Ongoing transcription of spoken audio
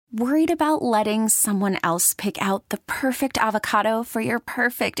Worried about letting someone else pick out the perfect avocado for your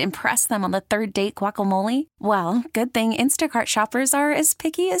perfect impress them on the third date guacamole? Well, good thing Instacart shoppers are as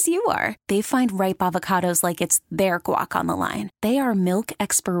picky as you are. They find ripe avocados like it's their guac on the line. They are milk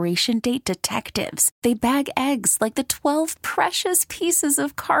expiration date detectives. They bag eggs like the 12 precious pieces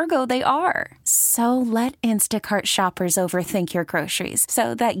of cargo they are. So let Instacart shoppers overthink your groceries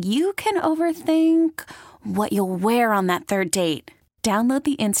so that you can overthink what you'll wear on that third date. Download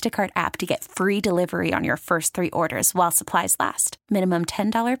the Instacart app to get free delivery on your first 3 orders while supplies last. Minimum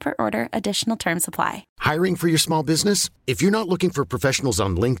 $10 per order. Additional terms apply. Hiring for your small business? If you're not looking for professionals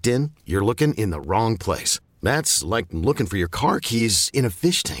on LinkedIn, you're looking in the wrong place. That's like looking for your car keys in a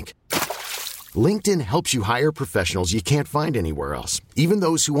fish tank. LinkedIn helps you hire professionals you can't find anywhere else, even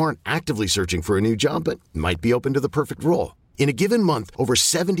those who aren't actively searching for a new job but might be open to the perfect role. In a given month, over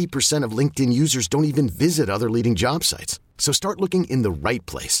 70% of LinkedIn users don't even visit other leading job sites. So start looking in the right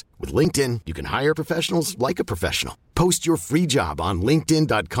place. With LinkedIn, you can hire professionals like a professional. Post your free job on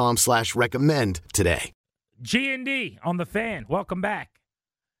linkedin.com/recommend today. G&D on the Fan. Welcome back.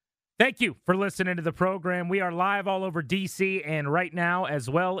 Thank you for listening to the program. We are live all over D.C. and right now as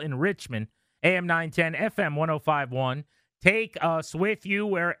well in Richmond, AM 910, FM 105.1. Take us with you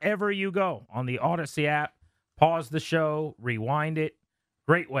wherever you go on the Odyssey app. Pause the show, rewind it.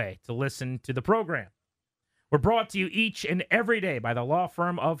 Great way to listen to the program. We're brought to you each and every day by the law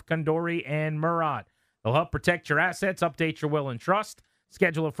firm of Condori and Murad. They'll help protect your assets, update your will and trust,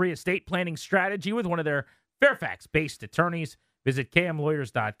 schedule a free estate planning strategy with one of their Fairfax-based attorneys. Visit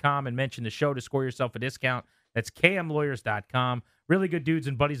kmlawyers.com and mention the show to score yourself a discount. That's kmlawyers.com. Really good dudes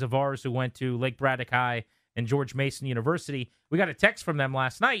and buddies of ours who went to Lake Braddock High and George Mason University. We got a text from them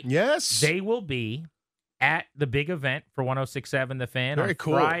last night. Yes. They will be at the big event for 106.7 The Fan Very on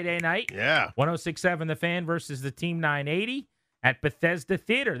cool. Friday night. Yeah. 106.7 The Fan versus the Team 980 at Bethesda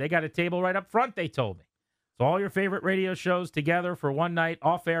Theater. They got a table right up front, they told me. So all your favorite radio shows together for one night,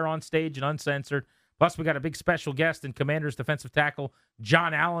 off air, on stage, and uncensored. Plus, we got a big special guest in Commanders defensive tackle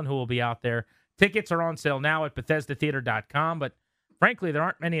John Allen, who will be out there. Tickets are on sale now at BethesdaTheater.com, but frankly, there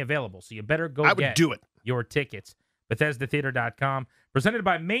aren't many available, so you better go get your tickets. BethesdaTheater.com. Presented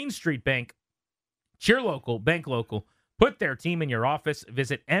by Main Street Bank. Cheer local, bank local. Put their team in your office.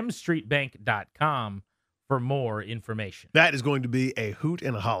 Visit mstreetbank.com for more information. That is going to be a hoot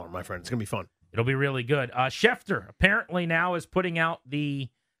and a holler, my friend. It's going to be fun. It'll be really good. Schefter apparently now is putting out the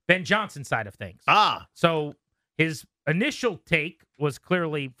Ben Johnson side of things. So his initial take was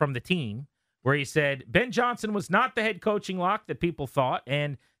clearly from the team, where he said Ben Johnson was not the head coaching lock that people thought,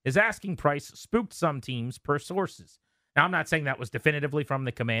 and his asking price spooked some teams per sources. Now, I'm not saying that was definitively from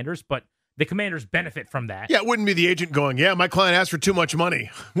the Commanders, but the Commanders benefit from that. Yeah, it wouldn't be the agent going, yeah, my client asked for too much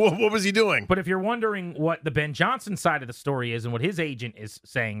money. What was he doing? But if you're wondering what the Ben Johnson side of the story is and what his agent is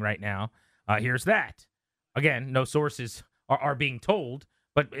saying right now, here's that. Again, no sources are being told,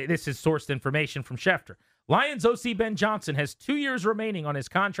 but this is sourced information from Schefter. Lions OC Ben Johnson has 2 years remaining on his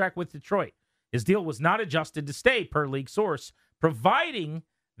contract with Detroit. His deal was not adjusted to stay, per league source, providing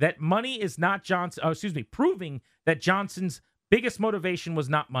that money is not proving that Johnson's biggest motivation was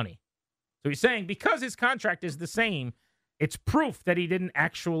not money. So he's saying because his contract is the same, it's proof that he didn't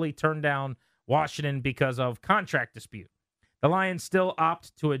actually turn down Washington because of contract dispute. The Lions still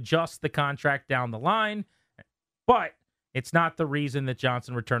opt to adjust the contract down the line, but it's not the reason that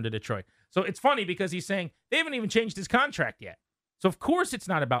Johnson returned to Detroit. So it's funny because he's saying they haven't even changed his contract yet. So of course it's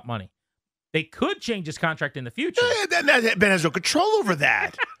not about money. They could change his contract in the future. Ben has no control over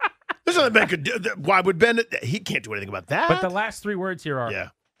that. There's nothing Ben could do. Why would Ben? He can't do anything about that. But the last 3 words here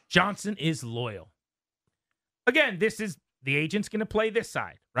are, Johnson is loyal. Again, this is the agent's going to play this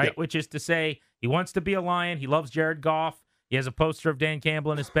side, right? Yep. Which is to say he wants to be a Lion. He loves Jared Goff. He has a poster of Dan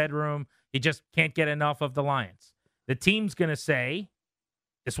Campbell in his bedroom. He just can't get enough of the Lions. The team's going to say,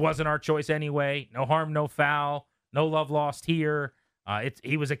 this wasn't our choice anyway. No harm, no foul. No love lost here.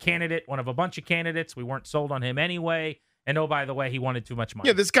 He was a candidate, one of a bunch of candidates. We weren't sold on him anyway. And oh, by the way, he wanted too much money.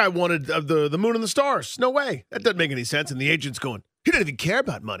 Yeah, this guy wanted the moon and the stars. No way. That doesn't make any sense. And the agent's going, he doesn't even care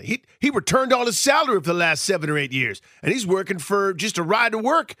about money. He returned all his salary for the last 7 or 8 years. And he's working for just a ride to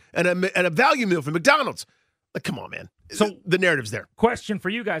work and a value meal from McDonald's. Like, come on, man. So the narrative's there. Question for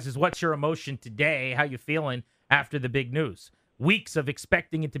you guys is, what's your emotion today? How you feeling after the big news? Weeks of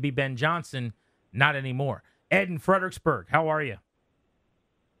expecting it to be Ben Johnson, not anymore. Ed in Fredericksburg, how are you?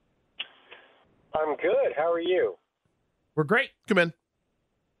 I'm good. How are you? We're great. Come in.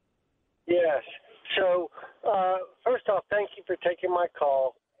 Yes. So, first off, thank you for taking my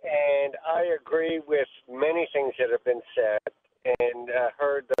call. And I agree with many things that have been said, and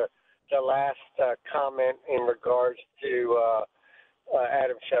heard the last comment in regards to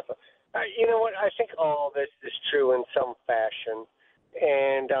Adam Schefter. You know what? I think all this is true in some fashion,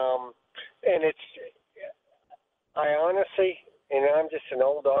 and it's. I honestly, and I'm just an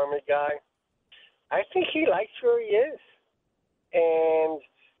old Army guy. I think he likes where he is, and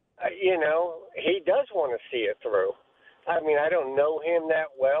he does want to see it through. I mean, I don't know him that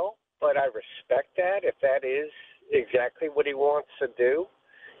well, but I respect that. If that is exactly what he wants to do,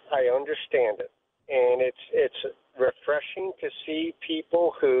 I understand it. And it's refreshing to see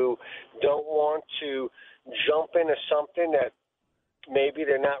people who don't want to jump into something that maybe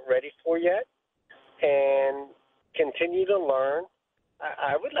they're not ready for yet and continue to learn.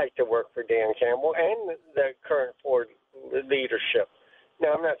 I would like to work for Dan Campbell and the current Ford leadership.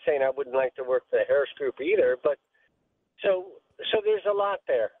 Now, I'm not saying I wouldn't like to work for the Harris Group either, but so there's a lot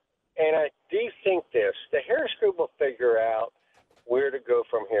there. And I do think the Harris Group will figure out where to go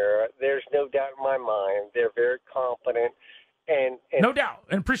from here. There's no doubt in my mind. They're very confident. And no doubt.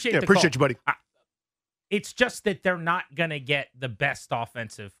 And appreciate the appreciate call. you, buddy. It's just that they're not going to get the best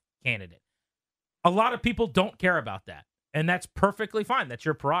offensive candidate. A lot of people don't care about that, and that's perfectly fine. That's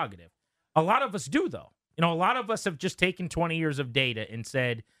your prerogative. A lot of us do, though. A lot of us have just taken 20 years of data and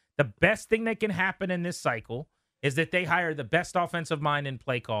said the best thing that can happen in this cycle is that they hire the best offensive mind and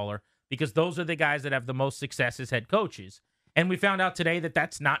play caller because those are the guys that have the most success as head coaches. And we found out today that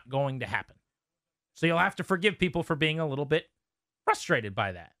that's not going to happen. So you'll have to forgive people for being a little bit frustrated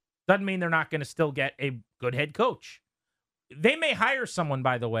by that. Doesn't mean they're not going to still get a good head coach. They may hire someone,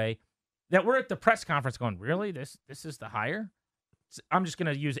 by the way, that we're at the press conference going, really? This is the hire? I'm just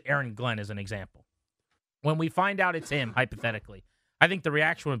going to use Aaron Glenn as an example. When we find out it's him, hypothetically, I think the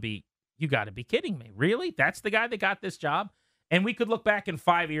reaction would be, you got to be kidding me. Really? That's the guy that got this job? And we could look back in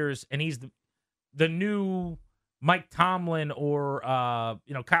 5 years, and he's the new Mike Tomlin or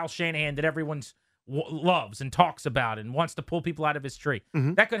Kyle Shanahan that everyone's loves and talks about and wants to pull people out of his tree.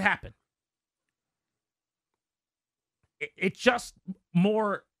 Mm-hmm. That could happen. It's just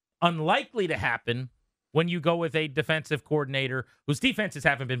more unlikely to happen when you go with a defensive coordinator whose defenses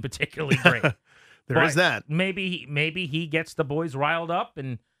haven't been particularly great. There is that. Maybe he gets the boys riled up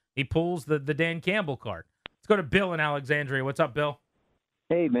and he pulls the Dan Campbell card. Let's go to Bill in Alexandria. What's up, Bill?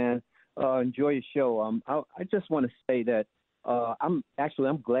 Hey, man. Enjoy your show. I just want to say that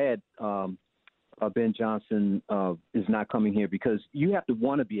I'm glad Ben Johnson is not coming here because you have to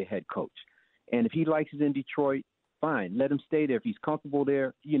want to be a head coach. And if he likes it in Detroit, fine. Let him stay there. If he's comfortable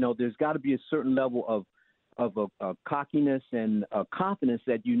there, there's got to be a certain level of cockiness and confidence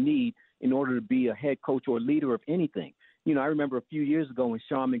that you need in order to be a head coach or leader of anything. I remember a few years ago when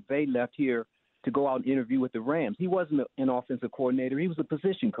Sean McVay left here to go out and interview with the Rams. He wasn't an offensive coordinator. He was a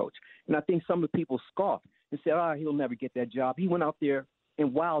position coach. And I think some of the people scoffed and said, he'll never get that job. He went out there and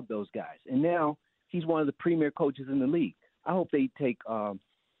wowed those guys. And now he's one of the premier coaches in the league. I hope they take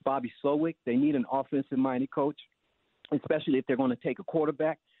Bobby Slowick. They need an offensive-minded coach, especially if they're going to take a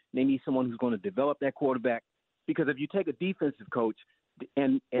quarterback. They need someone who's going to develop that quarterback. Because if you take a defensive coach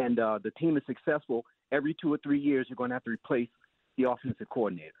and the team is successful, every 2 or 3 years you're going to have to replace the offensive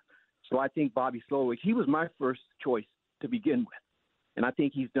coordinator. So I think Bobby Slowick, he was my first choice to begin with. And I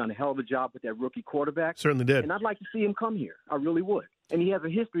think he's done a hell of a job with that rookie quarterback. Certainly did. And I'd like to see him come here. I really would. And he has a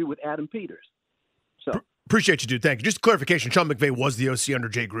history with Adam Peters. So appreciate you, dude. Thank you. Just clarification, Sean McVay was the OC under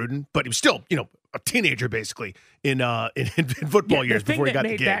Jay Gruden, but he was still, a teenager basically in football years before he got the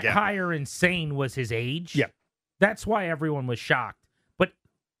gig. The thing that made that hire insane was his age. Yeah. That's why everyone was shocked. But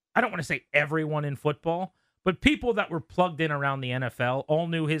I don't want to say everyone in football, but people that were plugged in around the NFL all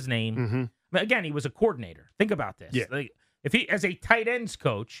knew his name. Mm-hmm. But again, he was a coordinator. Think about this. Yeah. If he, as a tight ends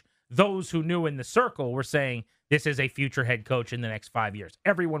coach, those who knew in the circle were saying this is a future head coach in the next 5 years.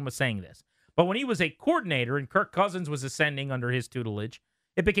 Everyone was saying this. But when he was a coordinator and Kirk Cousins was ascending under his tutelage,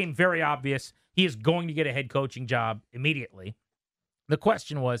 it became very obvious he is going to get a head coaching job immediately. The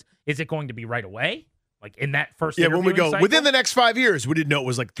question was, is it going to be right away? Like in that first when we go cycle? Within the next 5 years, we didn't know it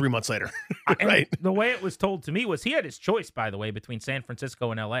was like 3 months later. Right. The way it was told to me was he had his choice, by the way, between San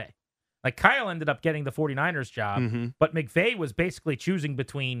Francisco and L.A. Like Kyle ended up getting the 49ers job, but McVay was basically choosing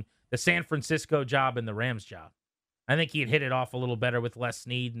between the San Francisco job and the Rams job. I think he had hit it off a little better with Les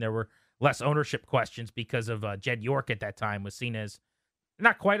Snead, and there were less ownership questions because of Jed York at that time was seen as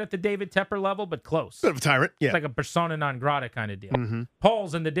not quite at the David Tepper level, but close. Bit of a tyrant, yeah. It's like a persona non grata kind of deal.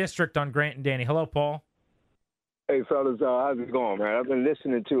 Paul's in the district on Grant and Danny. Hello, Paul. Hey, fellas, how's it going, man? I've been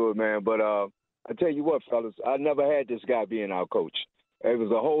listening to it, man, but I tell you what, fellas, I never had this guy being our coach. It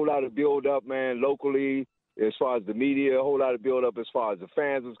was a whole lot of build-up, man, locally, as far as the media, a whole lot of build-up as far as the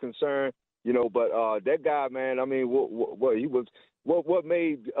fans was concerned, but that guy, man, I mean, what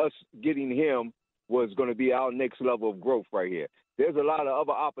made us getting him was going to be our next level of growth right here. There's a lot of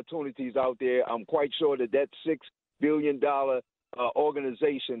other opportunities out there. I'm quite sure that $6 billion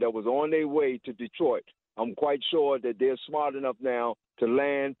organization that was on their way to Detroit, I'm quite sure that they're smart enough now to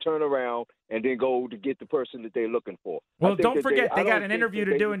land, turn around, and then go to get the person that they're looking for. Well, don't forget, they got an interview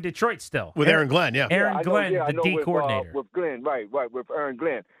to do in Detroit still. With Aaron Glenn, yeah. Aaron Glenn, the D coordinator. With Glenn, right, with Aaron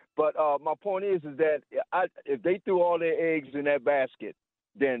Glenn. But my point is that if they threw all their eggs in that basket,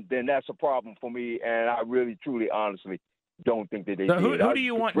 then that's a problem for me, and I really, truly, honestly don't think that they did. Who do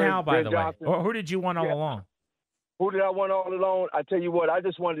you want now, by the way? Or who did you want all along? Who did I want all along? I tell you what, I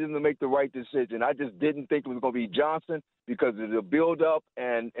just wanted them to make the right decision. I just didn't think it was going to be Johnson because of the build-up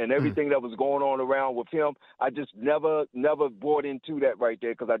and everything that was going on around with him. I just never bought into that right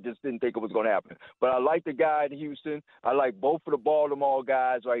there because I just didn't think it was going to happen. But I like the guy in Houston. I like both of the Baltimore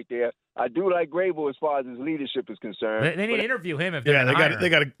guys right there. I do like Grable as far as his leadership is concerned. They need to interview him if they're they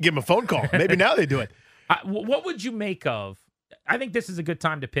got to give him a phone call. Maybe now they do it. What would you make of? I think this is a good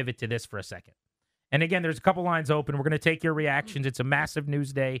time to pivot to this for a second. And again, there's a couple lines open. We're going to take your reactions. It's a massive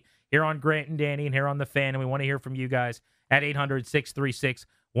news day here on Grant and Danny and here on The Fan, and we want to hear from you guys at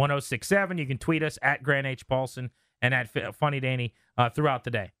 800-636-1067. You can tweet us at Grant H. Paulson and at Funny Danny throughout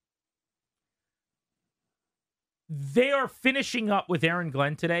the day. They are finishing up with Aaron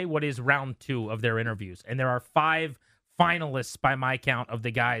Glenn today, what is round 2 of their interviews. And there are 5 finalists by my count of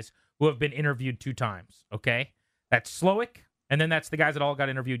the guys who have been interviewed 2 times, okay? That's Slowick, and then that's the guys that all got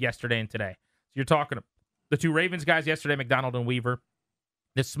interviewed yesterday and today. So you're talking the 2 Ravens guys yesterday, McDonald and Weaver.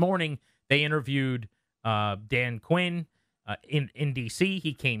 This morning, they interviewed Dan Quinn in D.C.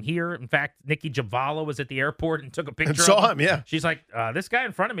 He came here. In fact, Nikki Javala was at the airport and took a picture saw him, yeah. She's like, this guy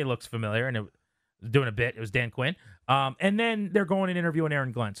in front of me looks familiar, and it was doing a bit. It was Dan Quinn. And then they're going and interviewing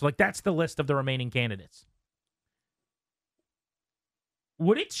Aaron Glenn. So, that's the list of the remaining candidates.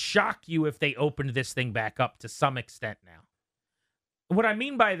 Would it shock you if they opened this thing back up to some extent now? What I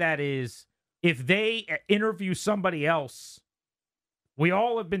mean by that is, if they interview somebody else, we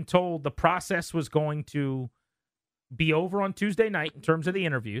all have been told the process was going to be over on Tuesday night in terms of the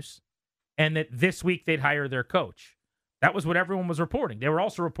interviews, and that this week they'd hire their coach. That was what everyone was reporting. They were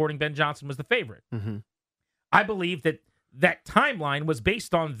also reporting Ben Johnson was the favorite. Mm-hmm. I believe that timeline was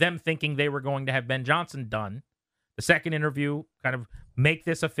based on them thinking they were going to have Ben Johnson done. The second interview, kind of make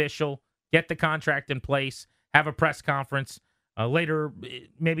this official, get the contract in place, have a press conference, later,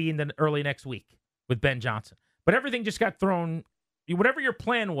 maybe in the early next week with Ben Johnson. But everything just got thrown. Whatever your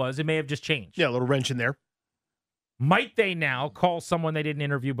plan was, it may have just changed. Yeah, a little wrench in there. Might they now call someone they didn't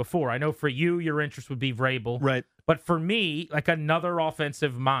interview before? I know for you, your interest would be Vrabel. Right. But for me, like another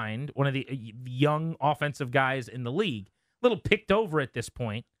offensive mind, one of the young offensive guys in the league, a little picked over at this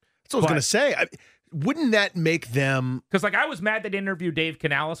point. That's what I was going to say. Wouldn't that make them... Because I was mad they didn't interview Dave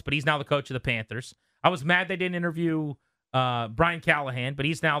Canales, but he's now the coach of the Panthers. I was mad they didn't interview... Brian Callahan, but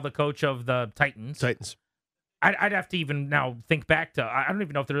he's now the coach of the Titans. I'd have to even now think back to, I don't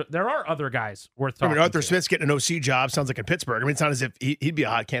even know if there are other guys worth talking to. Arthur Smith's getting an OC job, sounds like in Pittsburgh. It's not as if he'd be a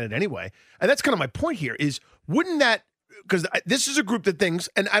hot candidate anyway. And that's kind of my point here is, wouldn't that, because this is a group that thinks,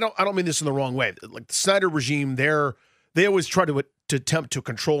 and I don't mean this in the wrong way, like the Snyder regime, they always try to attempt to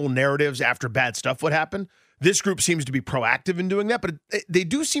control narratives after bad stuff would happen. This group seems to be proactive in doing that, but they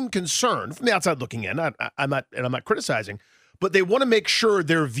do seem concerned from the outside looking in. I'm not criticizing, but they want to make sure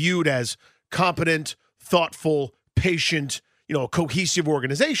they're viewed as competent, thoughtful, patient, a cohesive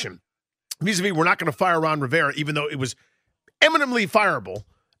organization. Vis-a-vis, we're not going to fire Ron Rivera, even though it was eminently fireable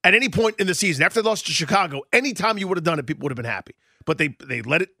at any point in the season. After they lost to Chicago, any time you would have done it, people would have been happy. But they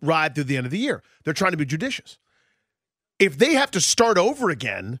let it ride through the end of the year. They're trying to be judicious. If they have to start over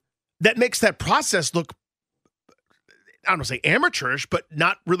again, that makes that process look, I don't want to say amateurish, but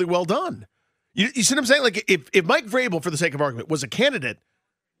not really well done. You see what I'm saying? Like, if Mike Vrabel, for the sake of argument, was a candidate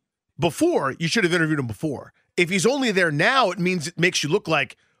before, you should have interviewed him before. If he's only there now, it makes you look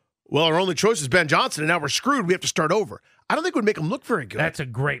like, well, our only choice is Ben Johnson, and now we're screwed. We have to start over. I don't think it would make him look very good. That's a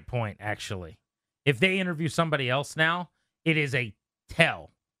great point, actually. If they interview somebody else now, it is a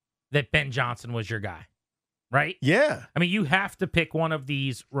tell that Ben Johnson was your guy, right? Yeah. I mean, you have to pick one of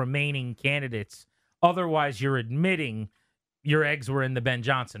these remaining candidates. Otherwise, you're admitting your eggs were in the Ben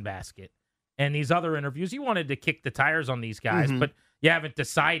Johnson basket. And these other interviews, you wanted to kick the tires on these guys, but you haven't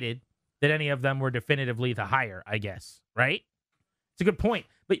decided that any of them were definitively the hire, I guess, right? It's a good point.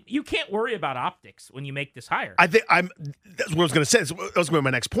 But you can't worry about optics when you make this hire. That's what I was going to say. That's going to be my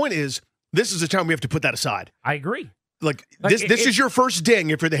next point is, this is a time we have to put that aside. I agree. Like this is your first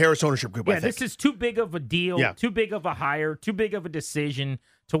ding if you're the Harris ownership group, I think. This is too big of a deal, too big of a hire, too big of a decision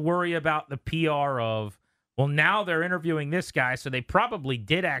to worry about the PR of, Well, now they're interviewing this guy, so they probably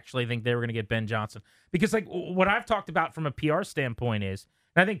did actually think they were going to get Ben Johnson. Because, like, what I've talked about from a PR standpoint is,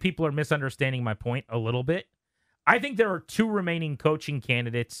 and I think people are misunderstanding my point a little bit, I think there are 2 remaining coaching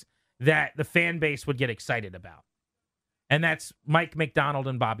candidates that the fan base would get excited about. And that's Mike McDonald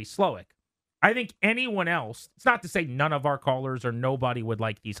and Bobby Slowick. I think anyone else, it's not to say none of our callers or nobody would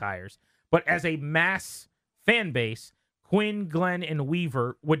like these hires, but as a mass fan base, Quinn, Glenn, and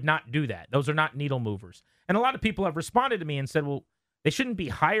Weaver would not do that. Those are not needle movers. And a lot of people have responded to me and said, well, they shouldn't be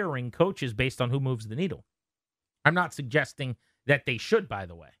hiring coaches based on who moves the needle. I'm not suggesting that they should, by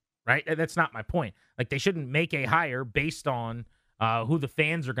the way, right? That's not my point. Like, they shouldn't make a hire based on who the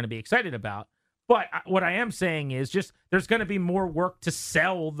fans are going to be excited about. But what I am saying is just there's going to be more work to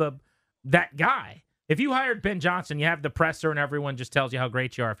sell that guy. If you hired Ben Johnson, you have the presser and everyone just tells you how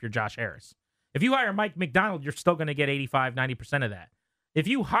great you are if you're Josh Harris. If you hire Mike McDonald, you're still going to get 85, 90% of that. If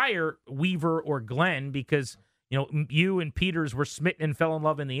you hire Weaver or Glenn because, you and Peters were smitten and fell in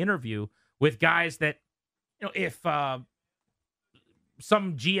love in the interview with guys that, if some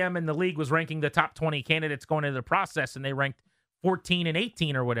GM in the league was ranking the top 20 candidates going into the process and they ranked 14 and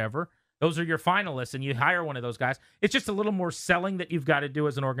 18 or whatever, those are your finalists, and you hire one of those guys. It's just a little more selling that you've got to do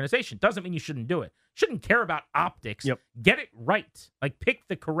as an organization. Doesn't mean you shouldn't do it. Shouldn't care about optics. Yep. Get it right. Like, pick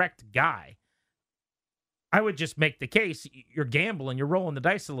the correct guy. I would just make the case you're gambling, you're rolling the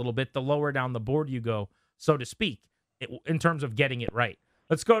dice a little bit the lower down the board you go, so to speak, in terms of getting it right.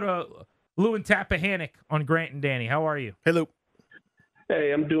 Let's go to Lou and Tappahannock on Grant and Danny. How are you? Hey, Lou.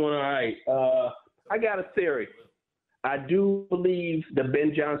 Hey, I'm doing all right. I got a theory. I do believe that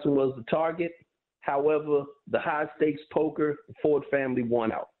Ben Johnson was the target. However, the high-stakes poker, the Ford family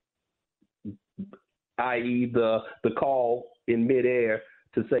won out, i.e. the call in midair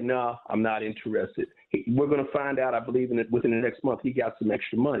to say, no, I'm not interested. We're going to find out, I believe, within the next month he got some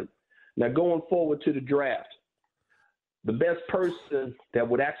extra money. Now, going forward to the draft, the best person that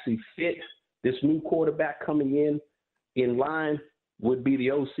would actually fit this new quarterback coming in line would be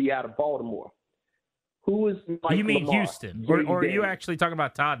the OC out of Baltimore. Who is Mike You mean Lamar? Houston, or are you actually talking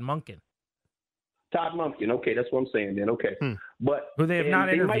about Todd Monken? Todd Monken. Okay, that's what I'm saying then. Okay. But Who they have not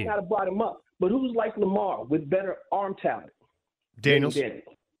they interviewed. might not have brought him up. But who's like Lamar with better arm talent? Daniels.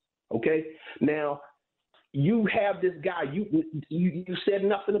 Okay. Now, you have this guy. You said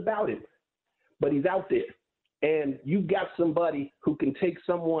nothing about him, but he's out there. And you've got somebody who can take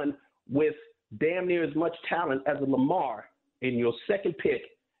someone with damn near as much talent as a Lamar in your second pick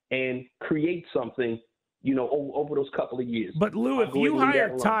and create something, over those couple of years. But Lou, if you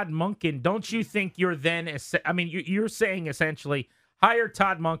hire Todd Monken, don't you think you're then? You're saying essentially hire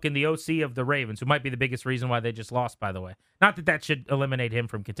Todd Monken, the OC of the Ravens, who might be the biggest reason why they just lost, by the way. Not that should eliminate him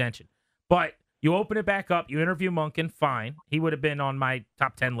from contention, but you open it back up. You interview Monken, fine. He would have been on my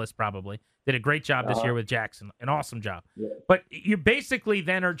top 10 list probably. Did a great job this year with Jackson, an awesome job. Yeah. But you basically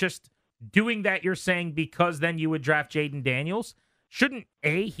then are just doing that. You're saying because then you would draft Jaden Daniels. Shouldn't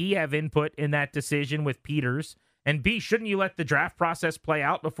A, he have input in that decision with Peters, and B, shouldn't you let the draft process play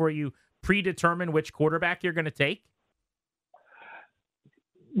out before you predetermine which quarterback you're going to take?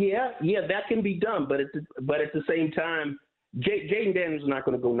 Yeah, that can be done, but at the same time, Jaden Daniels is not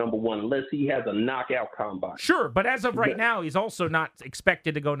going to go number one unless he has a knockout combine. Sure, but as of right now, he's also not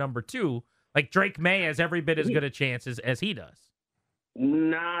expected to go number two. Like Drake May has every bit as good a chance as he does.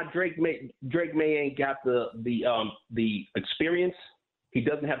 Nah, Drake May ain't got the experience. He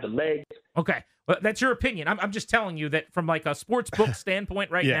doesn't have the legs. Okay, well, that's your opinion. I'm just telling you that from like a sports book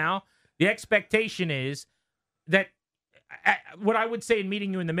standpoint right now, the expectation is that what I would say in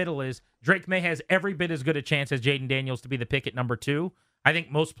meeting you in the middle is Drake May has every bit as good a chance as Jaden Daniels to be the pick at number 2. I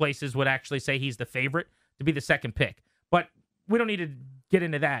think most places would actually say he's the favorite to be the second pick, but we don't need to get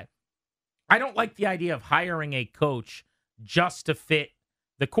into that. I don't like the idea of hiring a coach just to fit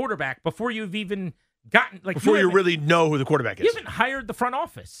the quarterback before you've even gotten before you really know who the quarterback is. You haven't hired the front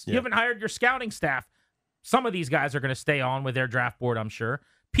office. Yeah. You haven't hired your scouting staff. Some of these guys are going to stay on with their draft board, I'm sure.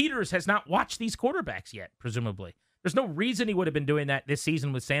 Peters has not watched these quarterbacks yet, presumably. There's no reason he would have been doing that this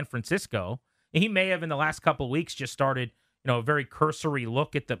season with San Francisco. And he may have in the last couple of weeks just started, a very cursory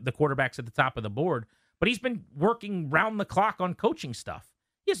look at the quarterbacks at the top of the board. But he's been working round the clock on coaching stuff.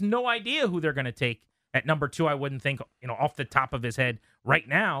 He has no idea who they're going to take at number 2, I wouldn't think, off the top of his head right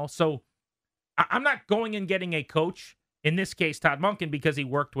now. So I'm not going and getting a coach, in this case, Todd Monken, because he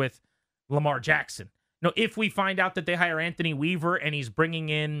worked with Lamar Jackson. If we find out that they hire Anthony Weaver and he's bringing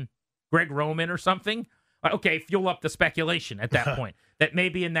in Greg Roman or something, okay, fuel up the speculation at that point. That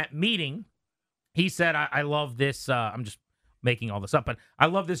maybe in that meeting, he said, I love this. I'm just making all this up, but I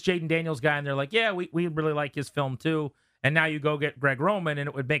love this Jaden Daniels guy. And they're like, yeah, we really like his film too. and now you go get Greg Roman, and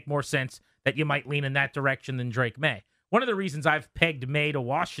it would make more sense that you might lean in that direction than Drake May. One of the reasons I've pegged May to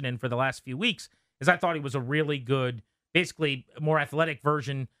Washington for the last few weeks is I thought he was a really good, basically more athletic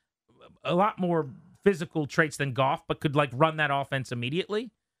version, a lot more physical traits than Goff, but could run that offense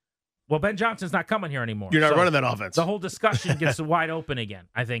immediately. Well, Ben Johnson's not coming here anymore. You're not running that offense. The whole discussion gets wide open again,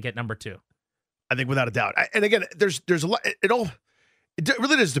 I think, at number 2. I think without a doubt. And again, there's a lot. It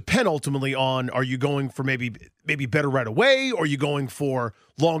really does depend ultimately on, are you going for maybe better right away, or are you going for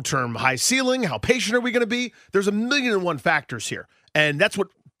long-term high ceiling? How patient are we going to be? There's a million and one factors here. And that's what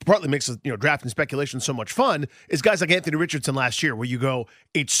partly makes draft and speculation so much fun, is guys like Anthony Richardson last year, where you go,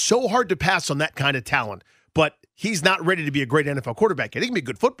 it's so hard to pass on that kind of talent, but he's not ready to be a great NFL quarterback yet. He can be a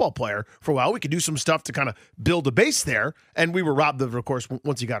good football player for a while. We could do some stuff to kind of build a base there, and we were robbed of course,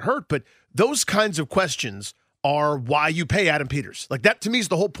 once he got hurt. But those kinds of questions are why you pay Adam Peters. That, to me, is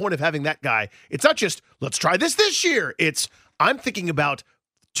the whole point of having that guy. It's not just, let's try this year. It's, I'm thinking about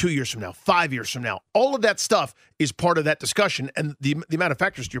 2 years from now, 5 years from now. All of that stuff is part of that discussion, and the amount of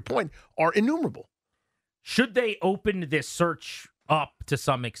factors, to your point, are innumerable. Should they open this search up to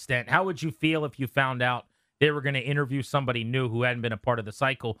some extent? How would you feel if you found out they were going to interview somebody new who hadn't been a part of the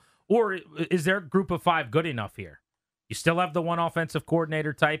cycle? Or is their group of 5 good enough here? You still have the one offensive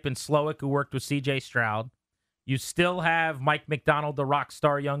coordinator type in Slowick, who worked with C.J. Stroud. You still have Mike McDonald, the rock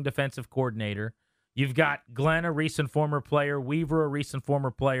star young defensive coordinator. You've got Glenn, a recent former player, Weaver, a recent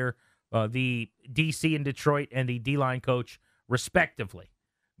former player, the DC in Detroit, and the D-line coach, respectively.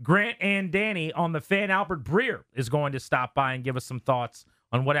 Grant and Danny on the fan. Albert Breer is going to stop by and give us some thoughts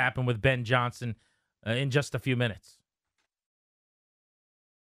on what happened with Ben Johnson in just a few minutes.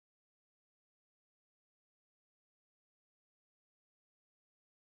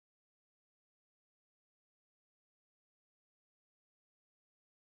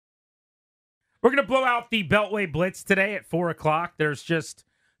 We're going to blow out the Beltway Blitz today at 4 o'clock. There's just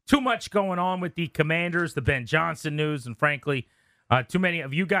too much going on with the Commanders, the Ben Johnson news, and frankly, too many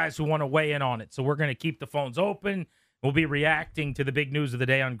of you guys who want to weigh in on it. So we're going to keep the phones open. We'll be reacting to the big news of the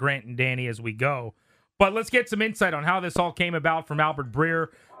day on Grant and Danny as we go. But let's get some insight on how this all came about from Albert Breer.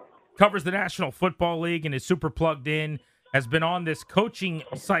 Covers the National Football League and is super plugged in. Has been on this coaching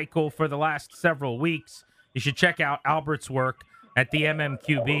cycle for the last several weeks. You should check out Albert's work at the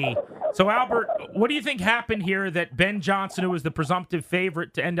MMQB. So, Albert, what do you think happened here that Ben Johnson, who was the presumptive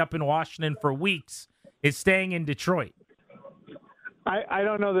favorite to end up in Washington for weeks, is staying in Detroit? I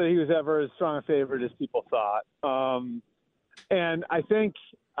don't know that he was ever as strong a favorite as people thought. And I think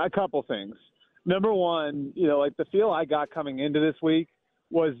a couple things. Number one, the feel I got coming into this week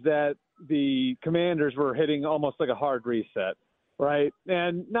was that the Commanders were hitting almost like a hard reset, right?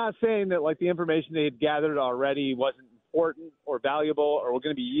 And not saying that, the information they had gathered already wasn't important or valuable or were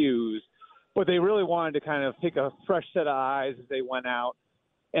going to be used, but they really wanted to kind of take a fresh set of eyes as they went out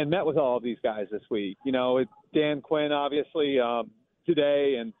and met with all of these guys this week. It's Dan Quinn, obviously,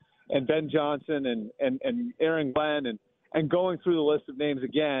 today, and Ben Johnson and Aaron Glenn, and going through the list of names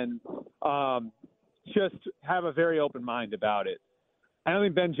again, just have a very open mind about it. I don't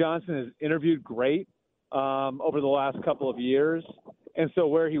think Ben Johnson has interviewed great over the last couple of years, and so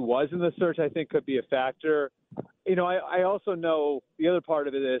where he was in the search, I think, could be a factor. I also know the other part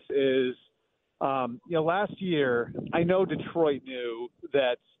of this is, last year, I know Detroit knew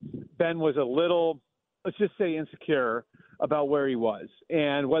that Ben was a little, let's just say, insecure about where he was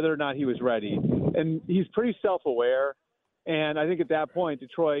and whether or not he was ready. And he's pretty self-aware. And I think at that point,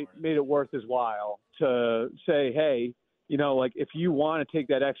 Detroit made it worth his while to say, hey, if you want to take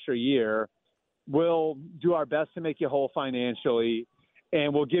that extra year, we'll do our best to make you whole financially,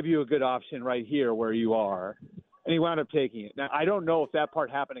 and we'll give you a good option right here where you are. And he wound up taking it. Now, I don't know if that part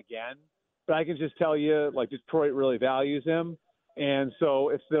happened again, but I can just tell you, Detroit really values him. And so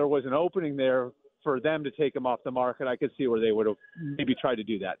if there was an opening there for them to take him off the market, I could see where they would have maybe tried to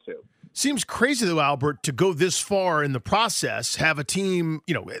do that too. Seems crazy, though, Albert, to go this far in the process, have a team,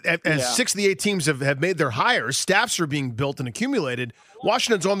 as 6 of the 8 teams have made their hires, staffs are being built and accumulated.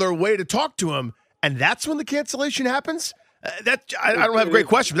 Washington's on their way to talk to him, and that's when the cancellation happens? I don't have a great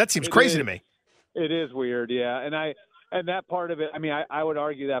question, but that seems crazy to me. It is weird, yeah. And that part of it, I would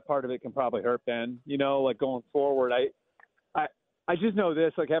argue that part of it can probably hurt Ben, going forward. I just know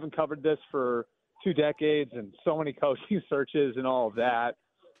this, having covered this for 2 decades and so many coaching searches and all of that,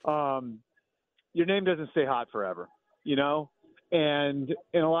 your name doesn't stay hot forever, and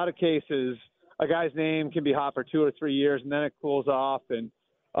in a lot of cases, a guy's name can be hot for 2 or 3 years and then it cools off. And,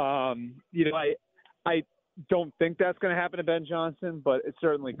 I don't think that's going to happen to Ben Johnson, but it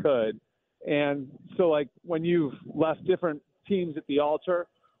certainly could. And so when you've left different teams at the altar,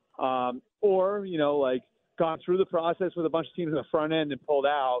 or, gone through the process with a bunch of teams in the front end and pulled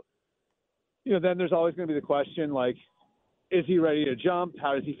out, then there's always going to be the question, like, is he ready to jump?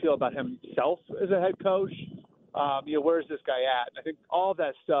 How does he feel about himself as a head coach? Where's this guy at? I think all of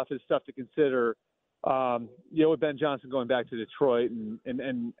that stuff is stuff to consider, with Ben Johnson going back to Detroit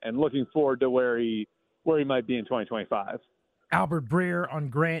and looking forward to where he might be in 2025. Albert Breer on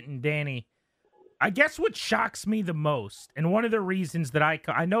Grant and Danny. I guess what shocks me the most, and one of the reasons that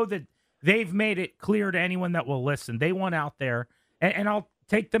I know that they've made it clear to anyone that will listen, they went out there, and I'll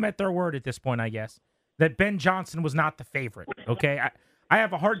take them at their word at this point, I guess, that Ben Johnson was not the favorite, okay? I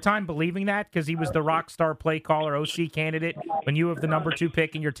have a hard time believing that because he was the rock star play caller OC candidate when you have the number 2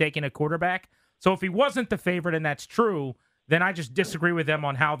 pick and you're taking a quarterback. So if he wasn't the favorite and that's true, then I just disagree with them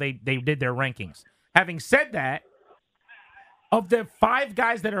on how they did their rankings. Having said that, of the 5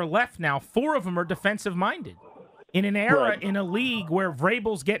 guys that are left now, 4 of them are defensive-minded. In an era, in a league where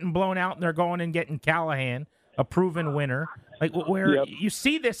Vrabel's getting blown out and they're going and getting Callahan, a proven winner, like where you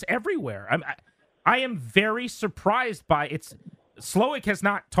see this everywhere. I am very surprised by it. Slowick has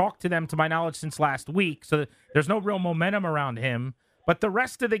not talked to them, to my knowledge, since last week, so there's no real momentum around him. But the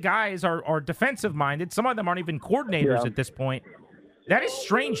rest of the guys are defensive-minded. Some of them aren't even coordinators at this point. That is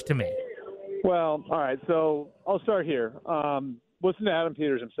strange to me. Well, all right, so I'll start here. Listen to Adam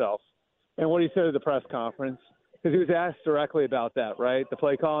Peters himself and what he said at the press conference, because he was asked directly about that, right, the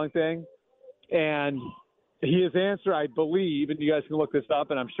play calling thing. And his answer, I believe, and you guys can look this up,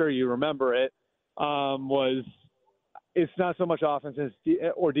 and I'm sure you remember it, was it's not so much offense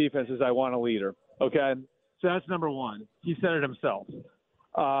or defense as I want a leader, okay? So that's number one. He said it himself.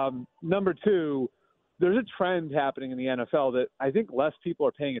 Number two, there's a trend happening in the NFL that I think less people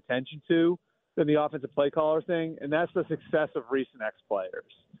are paying attention to than the offensive play caller thing, and that's the success of recent ex-players.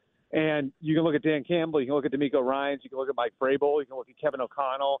 And you can look at Dan Campbell, you can look at D'Amico Ryans, you can look at Mike Vrabel, you can look at Kevin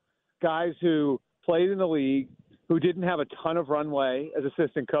O'Connell, guys who played in the league, who didn't have a ton of runway as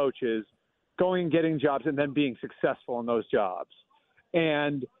assistant coaches, going and getting jobs and then being successful in those jobs.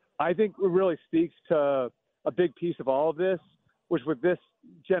 And I think it really speaks to a big piece of all of this, which with this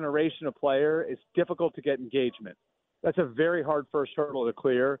generation of player, it's difficult to get engagement. That's a very hard first hurdle to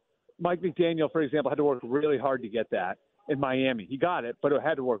clear. Mike McDaniel, for example, had to work really hard to get that in Miami. He got it, but it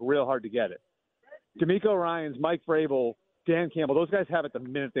had to work real hard to get it. D'Amico Ryans, Mike Vrabel, Dan Campbell, those guys have it the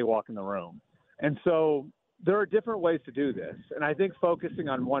minute they walk in the room. And so there are different ways to do this. And I think focusing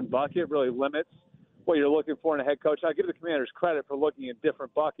on one bucket really limits what you're looking for in a head coach. I give the Commanders credit for looking at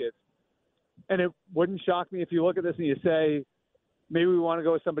different buckets. And it wouldn't shock me if you look at this and you say, maybe we want to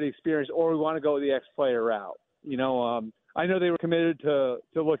go with somebody experienced or we want to go with the ex-player route. I know they were committed to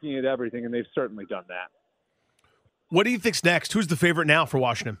looking at everything, and they've certainly done that. What do you think's next? Who's the favorite now for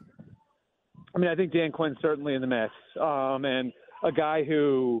Washington? I mean, I think Dan Quinn's certainly in the mix, and a guy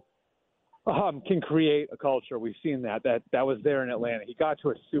who can create a culture. We've seen that was there in Atlanta. He got to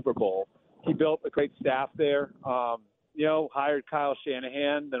a Super Bowl. He built a great staff there. Hired Kyle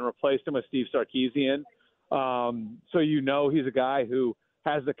Shanahan, then replaced him with Steve Sarkisian. So he's a guy who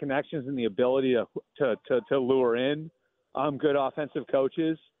has the connections and the ability to lure in good offensive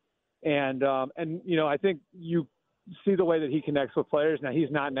coaches. And I think you see the way that he connects with players. Now,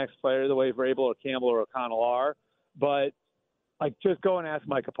 he's not an ex-player the way Vrabel or Campbell or O'Connell are, but just go and ask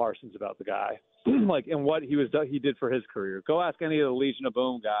Micah Parsons about the guy, and what he did for his career. Go ask any of the Legion of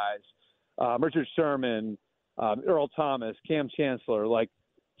Boom guys, Richard Sherman, Earl Thomas, Cam Chancellor.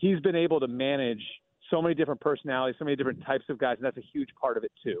 He's been able to manage so many different personalities, so many different types of guys, and that's a huge part of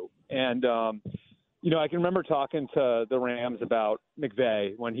it too. And I can remember talking to the Rams about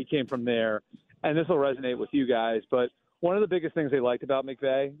McVay when he came from there, and this will resonate with you guys, but one of the biggest things they liked about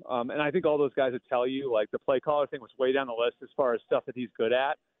McVay, and I think all those guys would tell you, the play caller thing was way down the list as far as stuff that he's good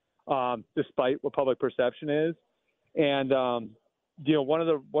at, despite what public perception is. And one of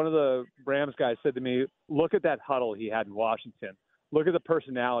the Rams guys said to me, look at that huddle he had in Washington. Look at the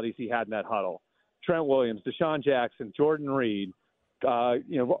personalities he had in that huddle. Trent Williams, Deshaun Jackson, Jordan Reed,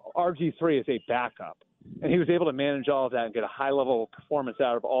 RG3 is a backup. And he was able to manage all of that and get a high level of performance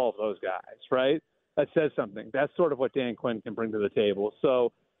out of all of those guys, right? That says something. That's sort of what Dan Quinn can bring to the table.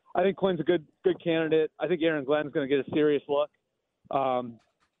 So I think Quinn's a good candidate. I think Aaron Glenn's going to get a serious look. And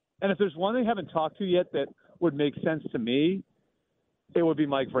if there's one they haven't talked to yet that would make sense to me, it would be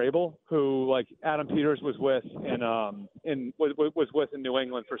Mike Vrabel, who Adam Peters was with in New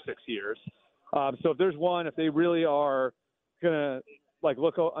England for 6 years. So if there's one, if they really are going to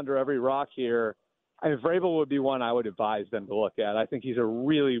look under every rock here, Vrabel would be one I would advise them to look at. I think he's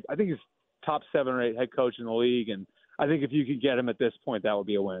top 7 or 8 head coach in the league, and I think if you could get him at this point, that would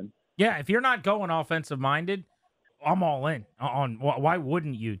be a win. Yeah, if you're not going offensive minded, I'm all in on why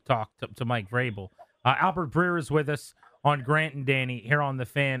wouldn't you talk to Mike Vrabel? Albert Breer is with us on Grant and Danny here on The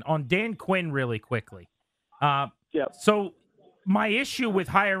Fan. On Dan Quinn really quickly. Yep. So my issue with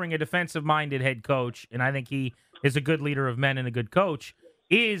hiring a defensive-minded head coach, and I think he is a good leader of men and a good coach,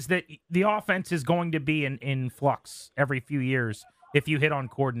 is that the offense is going to be in flux every few years if you hit on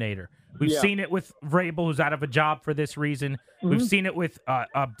coordinator. We've seen it with Vrabel, who's out of a job for this reason. We've seen it with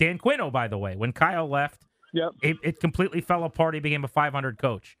Dan Quinn, by the way. When Kyle left, it completely fell apart. He became a 500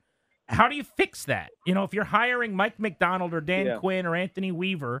 coach. How do you fix that? You know, if you're hiring Mike McDonald or Dan Quinn or Anthony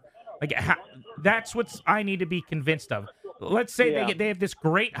Weaver, that's what I need to be convinced of. Let's say they have this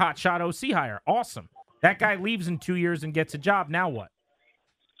great hotshot OC hire. Awesome. That guy leaves in 2 years and gets a job. Now what?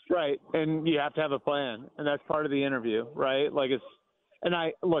 Right, and you have to have a plan, and that's part of the interview, right?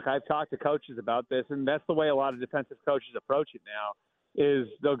 I've talked to coaches about this, and that's the way a lot of defensive coaches approach it now, is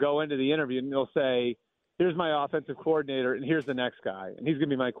they'll go into the interview and they'll say, here's my offensive coordinator, and here's the next guy, and he's going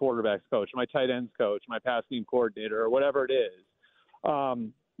to be my quarterback's coach, my tight ends coach, my pass game coordinator, or whatever it is.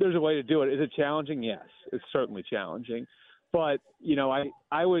 There's a way to do it. Is it challenging? Yes, it's certainly challenging. But,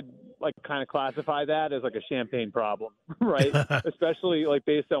 I would kind of classify that as a champagne problem, right? Especially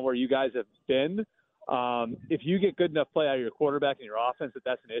based on where you guys have been. If you get good enough play out of your quarterback and your offense, if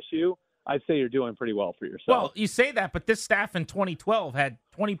that's an issue, I'd say you're doing pretty well for yourself. Well, you say that, but this staff in 2012 had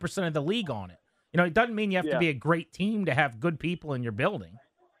 20% of the league on it. It doesn't mean you have to be a great team to have good people in your building.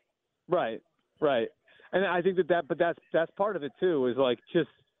 Right. And I think but that's part of it too, is just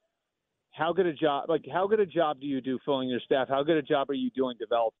how good a job do you do filling your staff? How good a job are you doing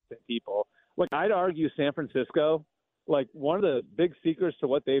developing people? I'd argue San Francisco, one of the big secrets to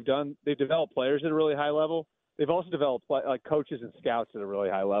what they've done, they've developed players at a really high level. They've also developed coaches and scouts at a really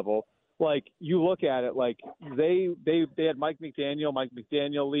high level. You look at it, they had Mike McDaniel. Mike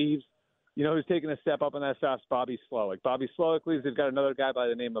McDaniel leaves. Who's taking a step up on that staff? Bobby Slowick. Bobby Slowick leaves. They've got another guy by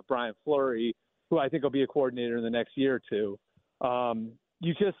the name of Brian Fleury, who I think will be a coordinator in the next year or two. I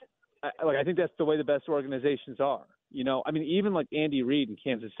think that's the way the best organizations are. Even Andy Reid in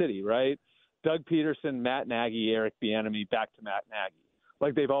Kansas City, right? Doug Peterson, Matt Nagy, Eric Bieniemy, back to Matt Nagy.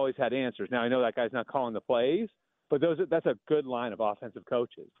 They've always had answers. Now I know that guy's not calling the plays, but that's a good line of offensive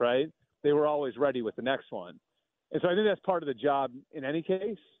coaches, right? They were always ready with the next one. And so I think that's part of the job in any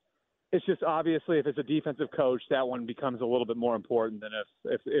case. It's just obviously if it's a defensive coach, that one becomes a little bit more important than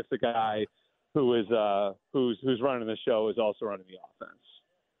if the guy who's running the show is also running the offense.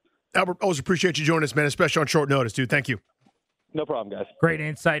 Albert, always appreciate you joining us, man, especially on short notice, dude. Thank you. No problem, guys. Great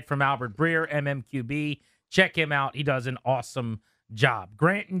insight from Albert Breer, MMQB. Check him out. He does an awesome job.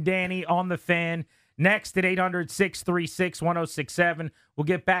 Grant and Danny on The Fan. Next at 800-636-1067, we'll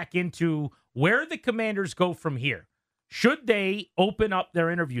get back into where the Commanders go from here. Should they open up their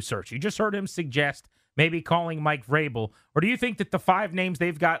interview search? You just heard him suggest maybe calling Mike Vrabel. Or do you think that the 5 names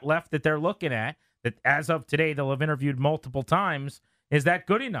they've got left that they're looking at, that as of today they'll have interviewed multiple times, is that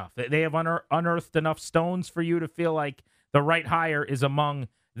good enough? That they have unearthed enough stones for you to feel like the right hire is among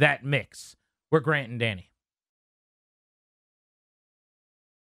that mix? We're Grant and Danny.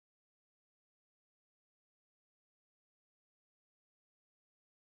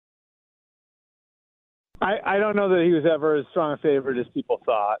 I don't know that he was ever as strong a favorite as people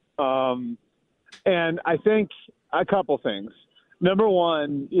thought. And I think a couple things. Number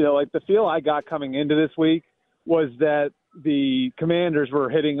one, the feel I got coming into this week was that the Commanders were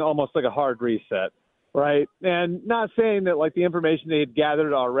hitting almost like a hard reset, right? And not saying that the information they had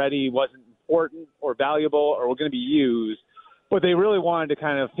gathered already wasn't important or valuable or were going to be used, but they really wanted to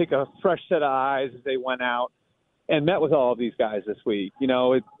kind of take a fresh set of eyes as they went out and met with all of these guys this week.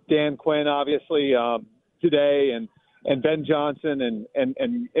 It's Dan Quinn, obviously, today, and Ben Johnson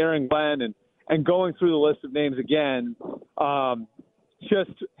and Aaron Glenn, and going through the list of names again,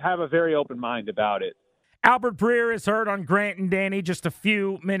 just have a very open mind about it. Albert Breer is heard on Grant and Danny just a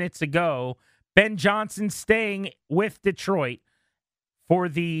few minutes ago. Ben Johnson staying with Detroit for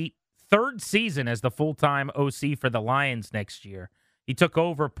the 3rd season as the full-time OC for the Lions next year. He took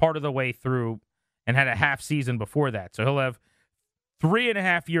over part of the way through and had a half season before that. So he'll have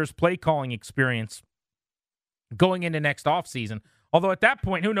 3.5 years play calling experience going into next offseason. Although at that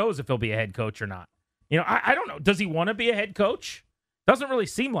point, who knows if he'll be a head coach or not. I don't know. Does he want to be a head coach? Doesn't really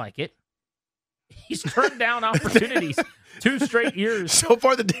seem like it. He's turned down opportunities 2 straight years. So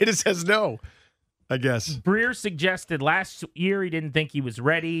far, the data says no, I guess. Breer suggested last year he didn't think he was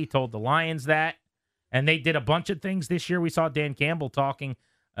ready. He told the Lions that. And they did a bunch of things this year. We saw Dan Campbell talking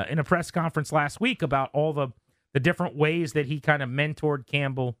in a press conference last week about all the different ways that he kind of mentored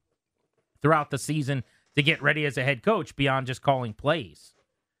Campbell throughout the season to get ready as a head coach beyond just calling plays.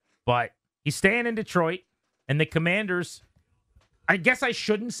 But he's staying in Detroit, and the Commanders, I guess I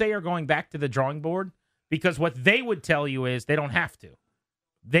shouldn't say are going back to the drawing board, because what they would tell you is they don't have to.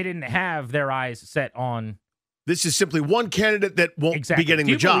 They didn't have their eyes set on. This is simply one candidate that won't be getting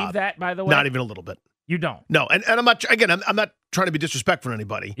the job. Do you believe that, by the way? Not even a little bit. You don't? No, and I'm not, again, I'm not trying to be disrespectful to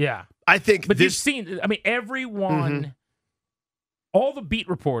anybody. Yeah. I think But you've seen, I mean, everyone, all the beat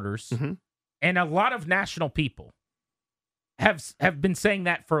reporters and a lot of national people have been saying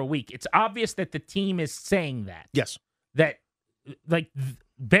that for a week. It's obvious that the team is saying that. Yes. That, like,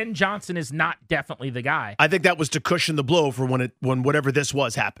 Ben Johnson is not definitely the guy. I think that was to cushion the blow for when whatever this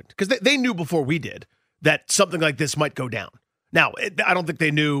was happened. Because they knew before we did that something like this might go down. Now, I don't think they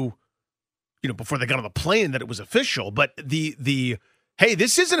knew, before they got on the plane that it was official, but the hey,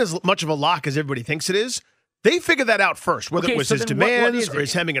 this isn't as much of a lock as everybody thinks it is. They figured that out first, whether it was his demands or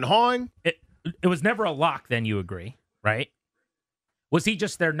his hemming and hawing. It was never a lock, then, you agree, right? Was he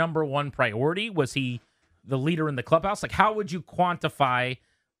just their number one priority? Was he the leader in the clubhouse? Like, how would you quantify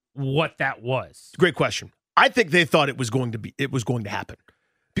what that was? Great question. I think they thought it was going to happen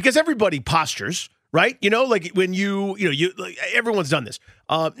because everybody postures, right? Like when you like, everyone's done this.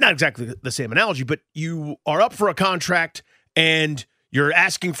 Not exactly the same analogy, but you are up for a contract and you're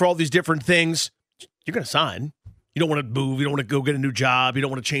asking for all these different things. You're going to sign. You don't want to move. You don't want to go get a new job. You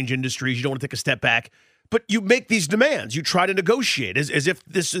don't want to change industries. You don't want to take a step back. But you make these demands. You try to negotiate as if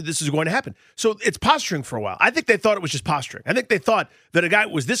this is going to happen. So it's posturing for a while. I think they thought it was just posturing. I think they thought that a guy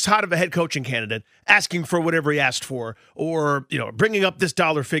was this hot of a head coaching candidate asking for whatever he asked for, or bringing up this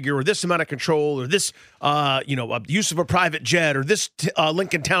dollar figure, or this amount of control, or this use of a private jet, or this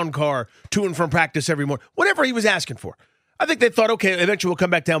Lincoln Town car to and from practice every morning. Whatever he was asking for. I think they thought, okay, eventually we'll come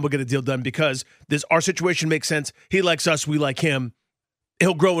back down, we'll get a deal done because our situation makes sense. He likes us, we like him.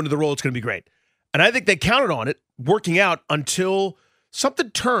 He'll grow into the role. It's going to be great. And I think they counted on it working out until something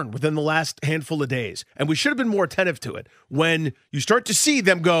turned within the last handful of days. And we should have been more attentive to it. When you start to see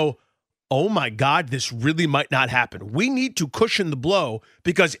them go, oh my God, this really might not happen. We need to cushion the blow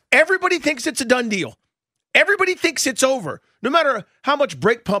because everybody thinks it's a done deal. Everybody thinks it's over. No matter how much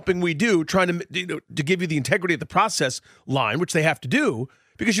brake pumping we do, trying to give you the integrity of the process line, which they have to do,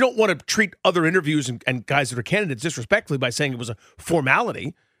 because you don't want to treat other interviews and guys that are candidates disrespectfully by saying it was a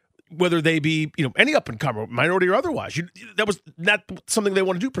formality, whether they be any up-and-comer, minority or otherwise. That was not something they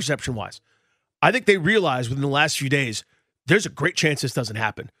want to do perception-wise. I think they realized within the last few days, there's a great chance this doesn't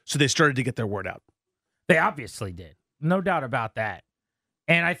happen. So they started to get their word out. They obviously did. No doubt about that.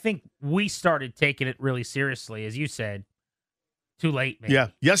 And I think we started taking it really seriously, as you said, too late, maybe. Yeah,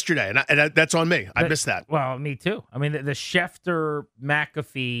 yesterday, and that's on me. I missed that. Well, me too. I mean, the Schefter,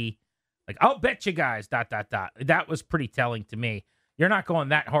 McAfee, like, I'll bet you guys, ... That was pretty telling to me. You're not going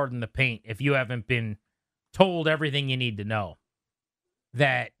that hard in the paint if you haven't been told everything you need to know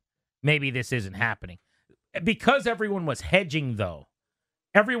that maybe this isn't happening. Because everyone was hedging, though,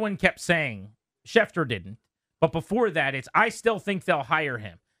 everyone kept saying, Schefter didn't, but before that, I still think they'll hire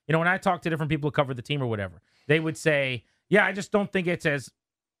him. When I talk to different people who cover the team or whatever, they would say, yeah, I just don't think it's as,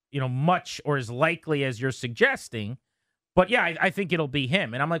 much or as likely as you're suggesting. But yeah, I think it'll be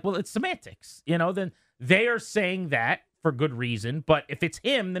him. And I'm like, well, it's semantics. Then they are saying that for good reason. But if it's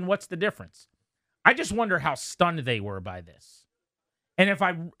him, then what's the difference? I just wonder how stunned they were by this. And if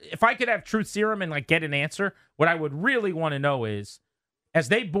I could have truth serum and get an answer, what I would really want to know is, as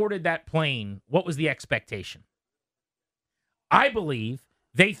they boarded that plane, what was the expectation? I believe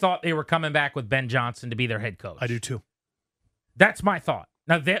they thought they were coming back with Ben Johnson to be their head coach. I do too. That's my thought.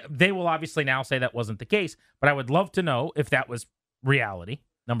 Now, they will obviously now say that wasn't the case, but I would love to know if that was reality,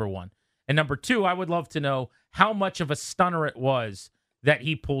 number one. And number two, I would love to know how much of a stunner it was that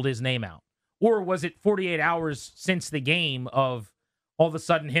he pulled his name out. Or was it 48 hours since the game of all of a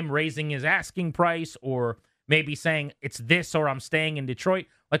sudden him raising his asking price, or maybe saying it's this or I'm staying in Detroit?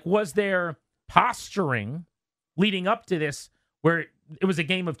 Like, was there posturing leading up to this where it was a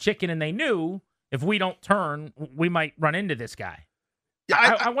game of chicken and they knew if we don't turn, we might run into this guy?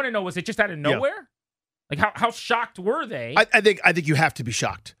 Yeah, I want to know, was it just out of nowhere? Yeah. Like, how shocked were they? I think you have to be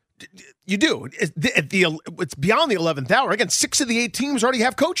shocked. You do. It's beyond the 11th hour. Again, 6 of the 8 teams already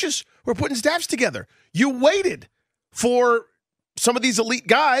have coaches who are putting staffs together. You waited for some of these elite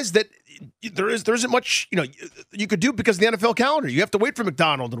guys that there isn't much you could do because of the NFL calendar. You have to wait for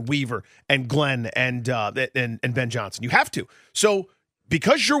McDonald and Weaver and Glenn and Ben Johnson. You have to. So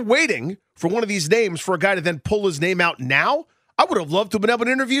because you're waiting for one of these names for a guy to then pull his name out now, I would have loved to have been able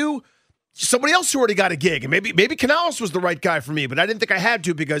to interview somebody else who already got a gig. And maybe Canales was the right guy for me, but I didn't think I had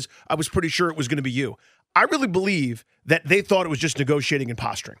to because I was pretty sure it was going to be you. I really believe that they thought it was just negotiating and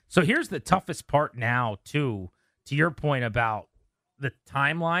posturing. So here's the toughest part now, too, to your point about the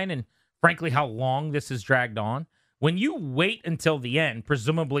timeline and, frankly, how long this has dragged on. when you wait until the end,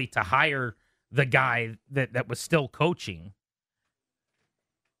 presumably to hire the guy that was still coaching,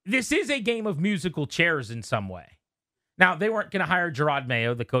 this is a game of musical chairs in some way. Now, they weren't going to hire Gerard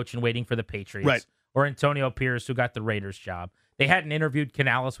Mayo, the coach in waiting for the Patriots, right, or Antonio Pierce, who got the Raiders job. They hadn't interviewed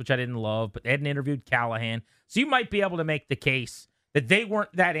Canales, which I didn't love, but they hadn't interviewed Callahan. So you might be able to make the case that they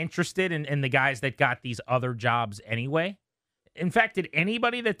weren't that interested in the guys that got these other jobs anyway. In fact, did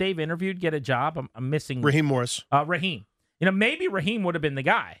anybody that they've interviewed get a job? I'm missing Raheem Morris. Raheem. Maybe Raheem would have been the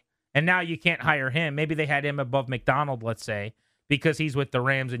guy, and now you can't hire him. Maybe they had him above McDonald, let's say, because he's with the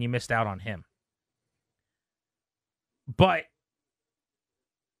Rams and you missed out on him. But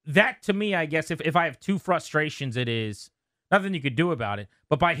that, to me, I guess, if I have two frustrations, it is nothing you could do about it.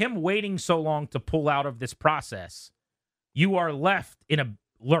 But by him waiting so long to pull out of this process, you are left in a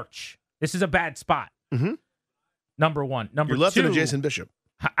lurch. This is a bad spot. Mm-hmm. Number one. Number You're left two, in a Jason Bishop.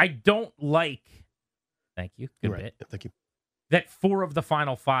 I don't like, thank you, good bit. Yeah, thank you. That 4 of the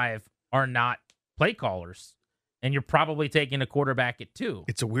final 5 are not play callers, and you're probably taking a quarterback at 2.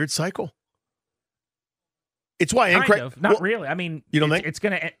 It's a weird cycle. It's why not really. I mean, you don't think it's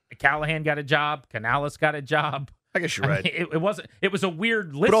going to? Callahan got a job. Canales got a job. I guess you're right. It wasn't. It was a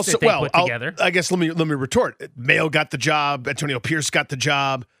weird list that they put together. I guess let me retort. Mayo got the job. Antonio Pierce got the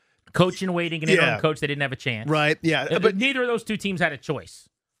job. Coach in waiting and interim coach, they didn't have a chance. Right, yeah. But neither of those two teams had a choice.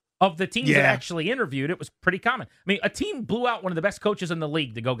 Of the teams that actually interviewed, it was pretty common. I mean, a team blew out one of the best coaches in the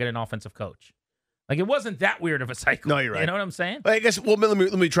league to go get an offensive coach. Like, it wasn't that weird of a cycle. No, you're right. You know what I'm saying? I guess, well, let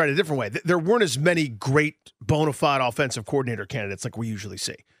me try it a different way. There weren't as many great bona fide offensive coordinator candidates like we usually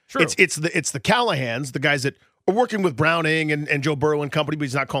see. True. It's the Callahans, the guys that are working with Browning and Joe Burrow and company, but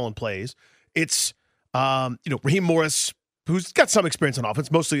he's not calling plays. It's, Raheem Morris, who's got some experience on offense,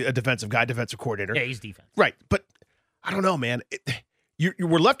 mostly a defensive guy, defensive coordinator. Yeah, he's defense. Right. But I don't know, man. You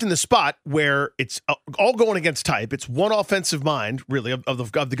were left in the spot where it's all going against type. It's one offensive mind, really, of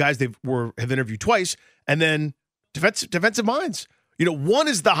the guys have interviewed twice, and then defensive minds. One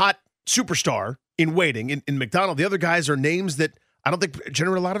is the hot superstar in waiting in McDonald. The other guys are names that I don't think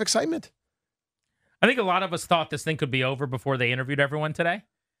generate a lot of excitement. I think a lot of us thought this thing could be over before they interviewed everyone today.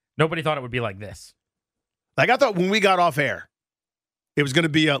 Nobody thought it would be like this. Like, I thought when we got off air, it was going to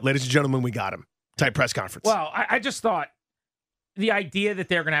be, ladies and gentlemen, we got him type press conference. Well, I just thought the idea that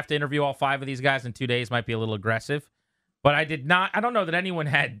they're going to have to interview all 5 of these guys in 2 days might be a little aggressive. But I don't know that anyone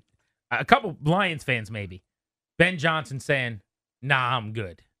had, a couple Lions fans maybe, Ben Johnson saying, nah, I'm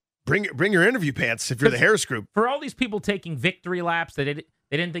good. Bring your interview pants if you're the Harris group. For all these people taking victory laps that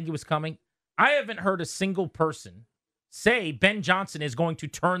they didn't think he was coming, I haven't heard a single person say Ben Johnson is going to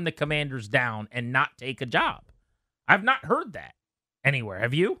turn the Commanders down and not take a job. I've not heard that anywhere.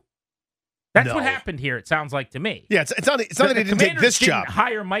 Have you? That's what happened here, it sounds like to me. Yeah, it's not that he didn't take this job. Didn't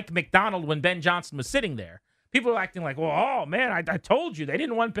hire Mike McDonald when Ben Johnson was sitting there. People are acting like, well, oh, man, I told you. They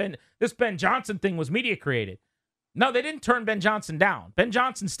didn't want this Ben Johnson thing was media created. No, they didn't turn Ben Johnson down. Ben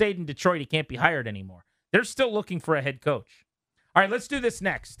Johnson stayed in Detroit. He can't be hired anymore. They're still looking for a head coach. All right, let's do this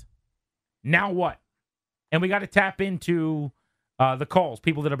next. Now what? And we got to tap into the calls,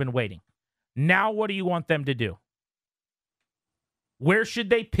 people that have been waiting. Now what do you want them to do? Where should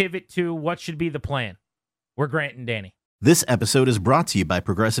they pivot to? What should be the plan? We're Grant and Danny. This episode is brought to you by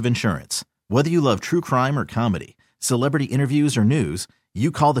Progressive Insurance. Whether you love true crime or comedy, celebrity interviews or news, you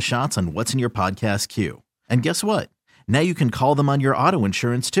call the shots on what's in your podcast queue. And guess what? Now you can call them on your auto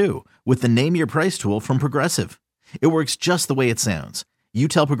insurance too with the Name Your Price tool from Progressive. It works just the way it sounds. You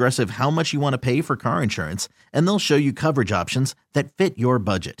tell Progressive how much you want to pay for car insurance, and they'll show you coverage options that fit your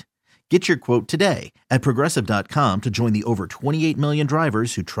budget. Get your quote today at Progressive.com to join the over 28 million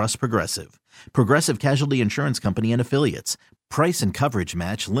drivers who trust Progressive. Progressive Casualty Insurance Company and Affiliates. Price and coverage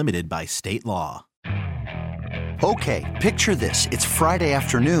match limited by state law. Okay, picture this. It's Friday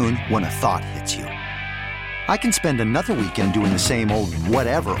afternoon when a thought hits you. I can spend another weekend doing the same old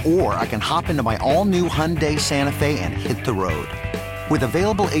whatever, or I can hop into my all-new Hyundai Santa Fe and hit the road. With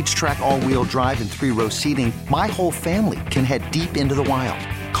available H-Track all-wheel drive and 3-row seating, my whole family can head deep into the wild.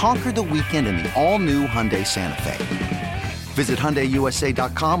 Conquer the weekend in the all-new Hyundai Santa Fe. Visit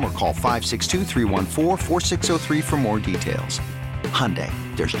HyundaiUSA.com or call 562-314-4603 for more details. Hyundai,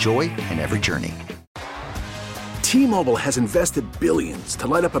 there's joy in every journey. T-Mobile has invested billions to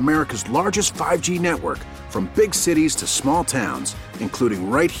light up America's largest 5G network, from big cities to small towns, including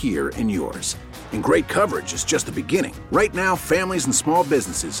right here in yours. And great coverage is just the beginning. Right now, families and small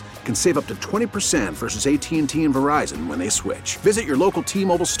businesses can save up to 20% versus AT&T and Verizon when they switch. Visit your local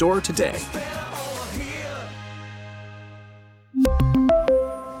T-Mobile store today.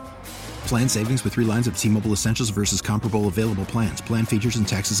 Plan savings with 3 lines of T-Mobile Essentials versus comparable available plans. Plan features and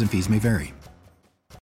taxes and fees may vary.